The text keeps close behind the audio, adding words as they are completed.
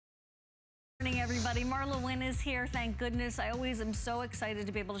everybody. MarlaWynne is here, thank goodness. I always am so excited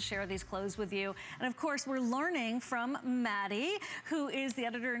to be able to share these clothes with you. And of course, we're learning from Maddie, who is the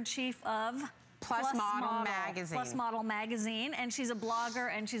editor-in-chief of Plus Model Magazine. Plus Model Magazine, and she's a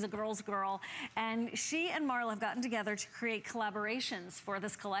blogger and she's a girl's girl. And she and Marla have gotten together to create collaborations for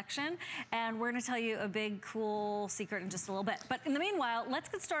this collection. And we're gonna tell you a big, cool secret in just a little bit. But in the meanwhile, let's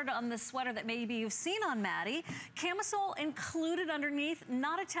get started on this sweater that maybe you've seen on Maddie. Camisole included underneath,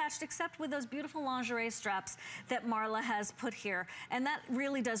 not attached except with those beautiful lingerie straps that Marla has put here. And that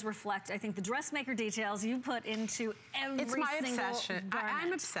really does reflect, I think, the dressmaker details you put into every single garment. It's my obsession.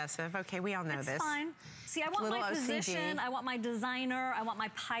 I'm obsessive. Okay, we all know this. Fine. See, I want my physician, I want my designer, I want my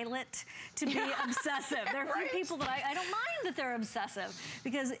pilot to be obsessive. There are a few people that I don't mind that they're obsessive,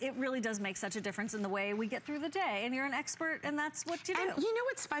 because it really does make such a difference in the way we get through the day. And you're an expert, and that's what you do. And you know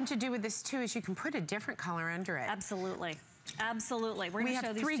what's fun to do with this too is you can put a different color under it. Absolutely. Absolutely. We're going to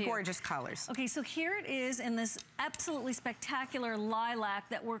show these to you. We have 3 gorgeous colors. Okay, so here it is in this absolutely spectacular lilac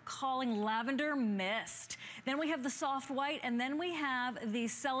that we're calling Lavender Mist. Then we have the soft white, and then we have the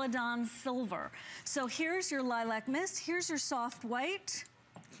Celadon Silver. So here's your lilac mist, here's your soft white.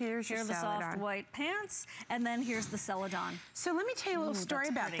 Here's the soft white pants, and then here's the Celadon. So let me tell you a little story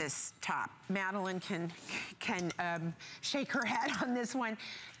about this top. Madeline can shake her head on this one.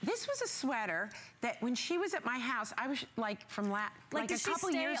 This was a sweater that when she was at my house, I was like like a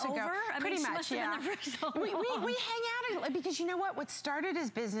couple years ago. Pretty much, yeah. We hang out because you know what? What started as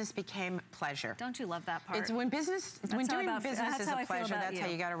business became pleasure. Don't you love that part? It's when doing business is a pleasure. That's how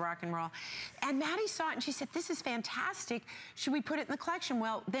you got to rock and roll. And Maddie saw it and she said, "This is fantastic. Should we put it in the collection?"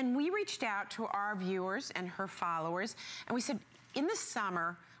 Well, then we reached out to our viewers and her followers, and we said, in the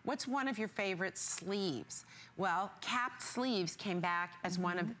summer, what's one of your favorite sleeves? Well, capped sleeves came back as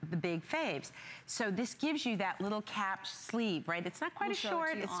one of the big faves. So this gives you that little capped sleeve, right? It's not quite a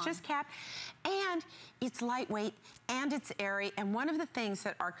short, it's just capped. And it's lightweight and it's airy. And one of the things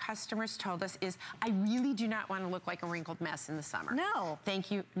that our customers told us is, I really do not want to look like a wrinkled mess in the summer. No.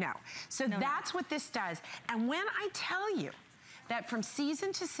 Thank you, no. So that's what this does. And when I tell you that from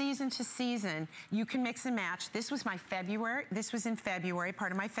season to season to season, you can mix and match. This was my February, this was in February,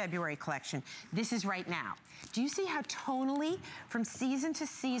 part of my February collection. This is right now. Do you see how tonally, from season to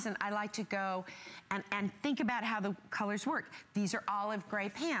season, I like to go and think about how the colors work? These are olive gray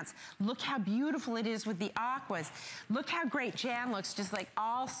pants. Look how beautiful it is with the aquas. Look how great Jan looks, just like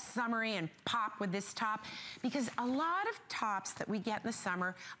all summery and pop with this top. Because a lot of tops that we get in the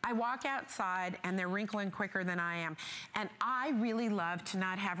summer, I walk outside and they're wrinkling quicker than I am. And I really love to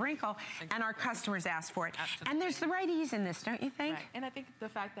not have wrinkle, and our customers ask for it. Absolutely. And there's the right ease in this, don't you think? Right. And I think the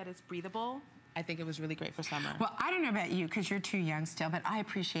fact that it's breathable, I think it was really great for summer. Well, I don't know about you, because you're too young still, but I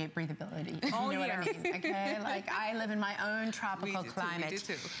appreciate breathability. You know what I mean, okay? Like, I live in my own tropical climate. We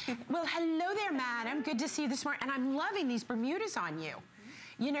do too. Well, hello there, madam. Good to see you this morning. And I'm loving these Bermudas on you.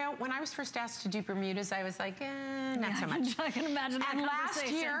 You know, when I was first asked to do Bermudas, I was like, not so much. I can imagine that conversation.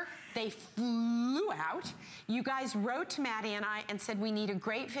 Last year, they flew out. You guys wrote to Maddie and I and said, we need a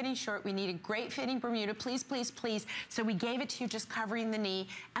great fitting short, we need a great fitting Bermuda, please, please, please. So we gave it to you just covering the knee.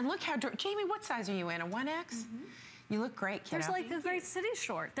 And look how, Jamie, what size are you in, a 1X? You look great, kiddo. There's like a great city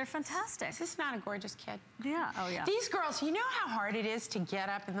short. They're fantastic. Is this not a gorgeous kid? Yeah, oh yeah. These girls, you know how hard it is to get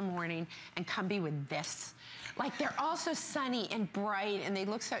up in the morning and come be with this? Like, they're all so sunny and bright and they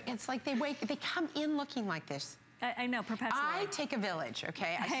look so, it's like they come in looking like this. I know, perpetually. I take a village,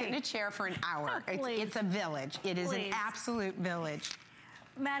 okay? I sit in a chair for an hour. It's a village. It is an absolute village.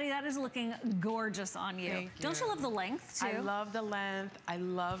 Maddie, that is looking gorgeous on you. Thank you. Don't you love the length, too? I love the length. I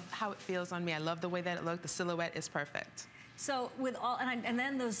love how it feels on me. I love the way that it looks. The silhouette is perfect. So with all, and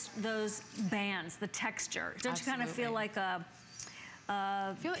then those bands, the texture, don't you kind of feel like a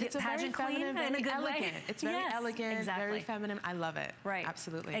it's a pageant very queen feminine, in a good elegant. way? It's very elegant, very feminine. I love it. Right.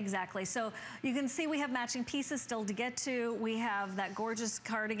 Absolutely. Exactly. So you can see we have matching pieces still to get to. We have that gorgeous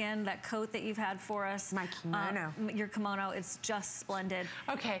cardigan, that coat that you've had for us. My kimono. Your kimono, it's just splendid.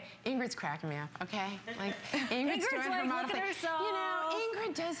 Okay, Ingrid's cracking me up, okay? Like, Ingrid's doing her model thing. Herself. You know,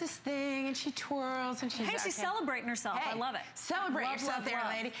 Ingrid does this thing and she twirls and she's she's celebrating herself. Hey, I love it. Celebrate yourself there,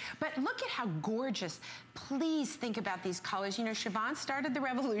 lady. But look at how gorgeous. Please think about these colors. You know, Siobhan started the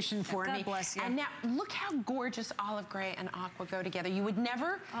revolution for me. God bless you. And now look how gorgeous olive gray and aqua go together. You would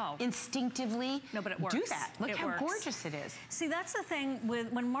never instinctively do that. Look how gorgeous it is. See, that's the thing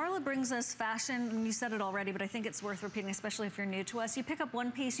with when Marla brings us fashion, and you said it already, but I think it's worth repeating, especially if you're new to us. You pick up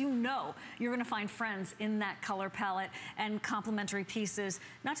one piece, you know you're going to find friends in that color palette and complementary pieces. pieces,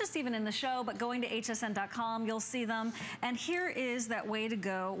 not just even in the show, but going to hsn.com, you'll see them. And here is that way to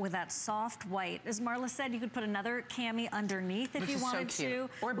go with that soft white. As Marla said, you could put another cami underneath if you wanted to.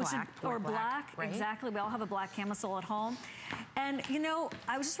 Or black. Or black, right? Exactly. We all have a black camisole at home. And you know,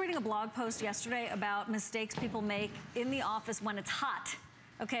 I was just reading a blog post yesterday about mistakes people make in the office when it's hot.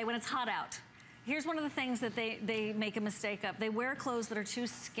 Okay, when it's hot out. Here's one of the things that they make a mistake of. They wear clothes that are too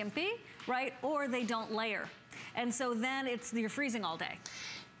skimpy, right? Or they don't layer. And so then you're freezing all day.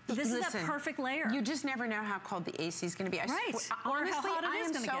 This is that perfect layer. You just never know how cold the AC is going to be. Right. Honestly, or how hot it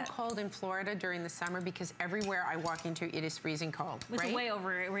is going to get. I am so cold in Florida during the summer because everywhere I walk into, it is freezing cold. It's a way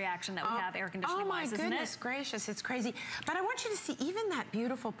overreaction that we have air conditioning wise, isn't it? Oh my goodness gracious, it's crazy. But I want you to see, even that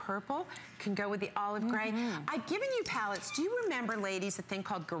beautiful purple can go with the olive gray. I've given you palettes. Do you remember, ladies, a thing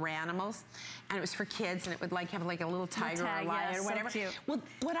called Garanimals? And it was for kids, and it would have like a little tiger or a lion or whatever. So cute. Well,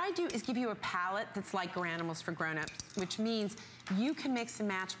 what I do is give you a palette that's like Garanimals for grown-ups, which means you can mix and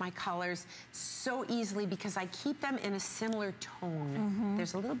match my colors so easily because I keep them in a similar tone.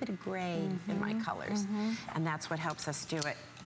 There's a little bit of gray in my colors, and that's what helps us do it.